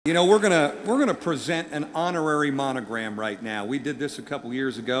You know, we're gonna present an honorary monogram right now. We did this a couple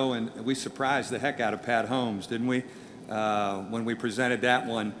years ago, and we surprised the heck out of Pat Holmes, didn't we, when we presented that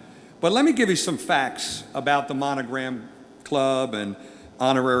one? But let me give you some facts about the Monogram Club and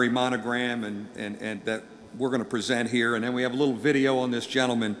honorary monogram and that we're going to present here, and then we have a little video on this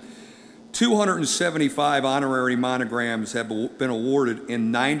gentleman. 275 honorary monograms have been awarded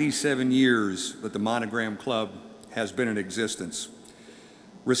in 97 years that the Monogram Club has been in existence.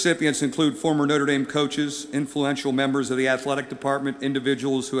 Recipients include former Notre Dame coaches, influential members of the athletic department,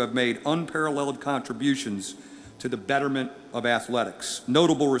 individuals who have made unparalleled contributions to the betterment of athletics.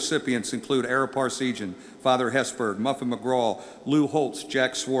 Notable recipients include Ara Parsegian, Father Hesburgh, Muffin McGraw, Lou Holtz,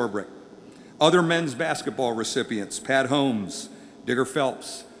 Jack Swarbrick. Other men's basketball recipients: Pat Holmes, Digger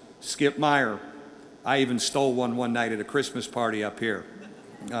Phelps, Skip Meyer. I even stole one night at a Christmas party up here.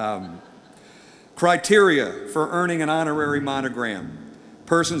 Criteria for earning an honorary monogram.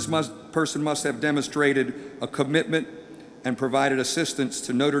 Person must have demonstrated a commitment and provided assistance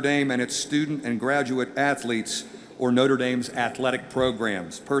to Notre Dame and its student and graduate athletes or Notre Dame's athletic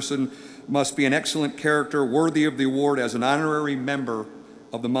programs. Person must be an excellent character worthy of the award as an honorary member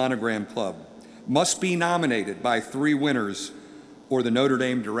of the Monogram Club. Must be nominated by 3 winners or the Notre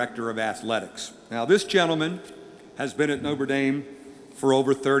Dame Director of Athletics. Now, this gentleman has been at Notre Dame for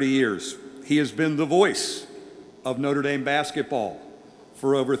over 30 years. He has been the voice of Notre Dame basketball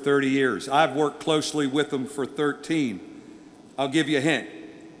for over 30 years. I've worked closely with him for 13. I'll give you a hint.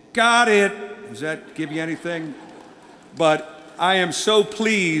 Got it. Does that give you anything? But I am so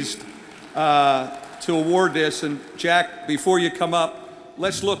pleased to award this. And Jack, before you come up,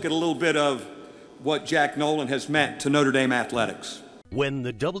 let's look at a little bit of what Jack Nolan has meant to Notre Dame athletics. When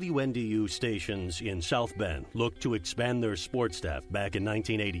the WNDU stations in South Bend looked to expand their sports staff back in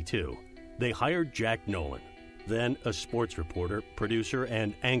 1982, they hired Jack Nolan, then a sports reporter, producer,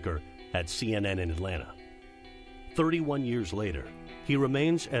 and anchor at CNN in Atlanta. 31 years later, he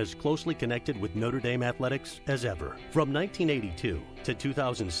remains as closely connected with Notre Dame athletics as ever. From 1982 to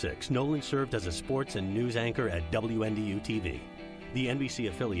 2006, Nolan served as a sports and news anchor at WNDU TV, the NBC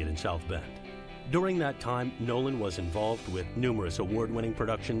affiliate in South Bend. During that time, Nolan was involved with numerous award-winning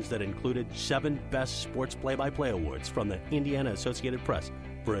productions that included 7 Best Sports Play-by-Play awards from the Indiana Associated Press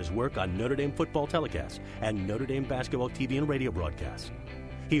for his work on Notre Dame football telecasts and Notre Dame basketball TV and radio broadcasts.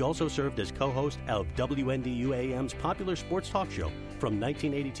 He also served as co-host of WNDU AM's popular sports talk show from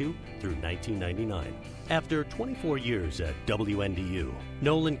 1982 through 1999. After 24 years at WNDU,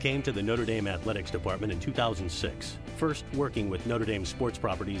 Nolan came to the Notre Dame Athletics Department in 2006, first working with Notre Dame sports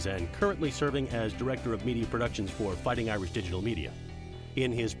properties and currently serving as Director of Media Productions for Fighting Irish Digital Media.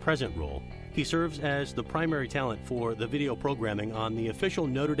 In his present role, he serves as the primary talent for the video programming on the official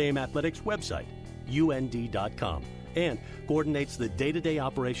Notre Dame Athletics website, UND.com, and coordinates the day-to-day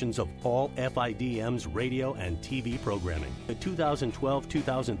operations of all FIDM's radio and TV programming. The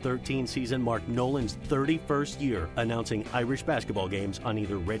 2012-2013 season marked Nolan's 31st year announcing Irish basketball games on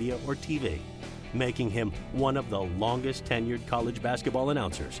either radio or TV, making him one of the longest tenured college basketball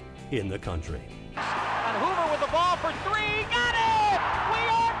announcers in the country. And Hoover with the ball for 3, got it! We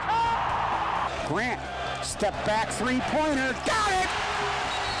are top! Grant, step back three-pointer, got it!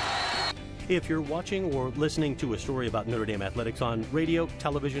 If you're watching or listening to a story about Notre Dame athletics on radio,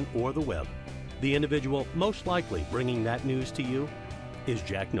 television, or the web, the individual most likely bringing that news to you is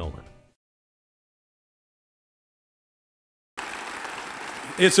Jack Nolan.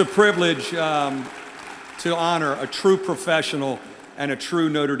 It's a privilege to honor a true professional and a true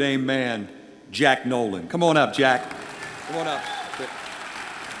Notre Dame man, Jack Nolan. Come on up, Jack. Come on up.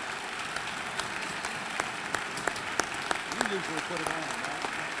 You usually put it on, right?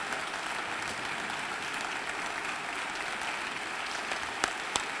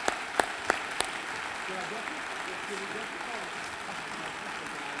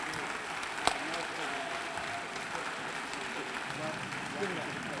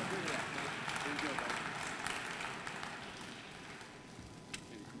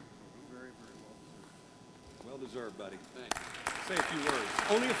 Well deserved, buddy. Thanks. Say a few words.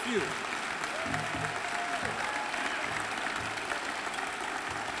 Only a few.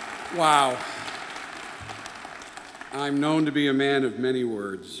 Wow. I'm known to be a man of many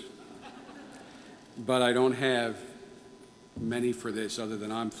words, but I don't have many for this other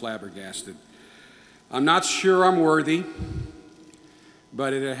than I'm flabbergasted. I'm not sure I'm worthy,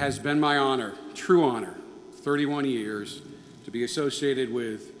 but it has been my honor, true honor, 31 years, to be associated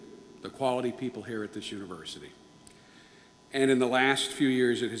with the quality people here at this university. And in the last few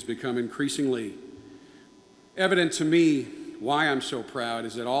years, it has become increasingly evident to me why I'm so proud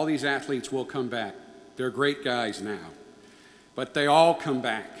is that all these athletes will come back. They're great guys now. But but they all come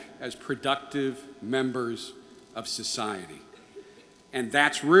back as productive members of society. And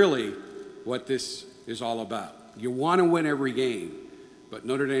that's really what this is all about. You want to win every game, but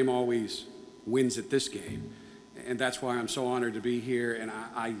Notre Dame always wins at this game. And that's why I'm so honored to be here. And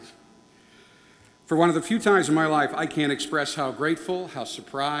for one of the few times in my life, I can't express how grateful, how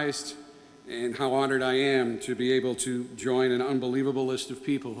surprised, and how honored I am to be able to join an unbelievable list of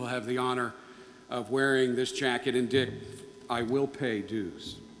people who have the honor of wearing this jacket. And Dick, I will pay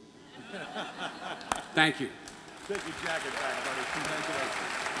dues. Thank you. Take your jacket back, buddy.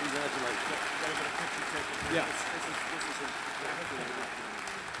 Congratulations. Congratulations. Gotta get a picture taken. Yeah. This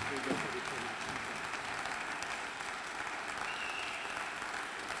is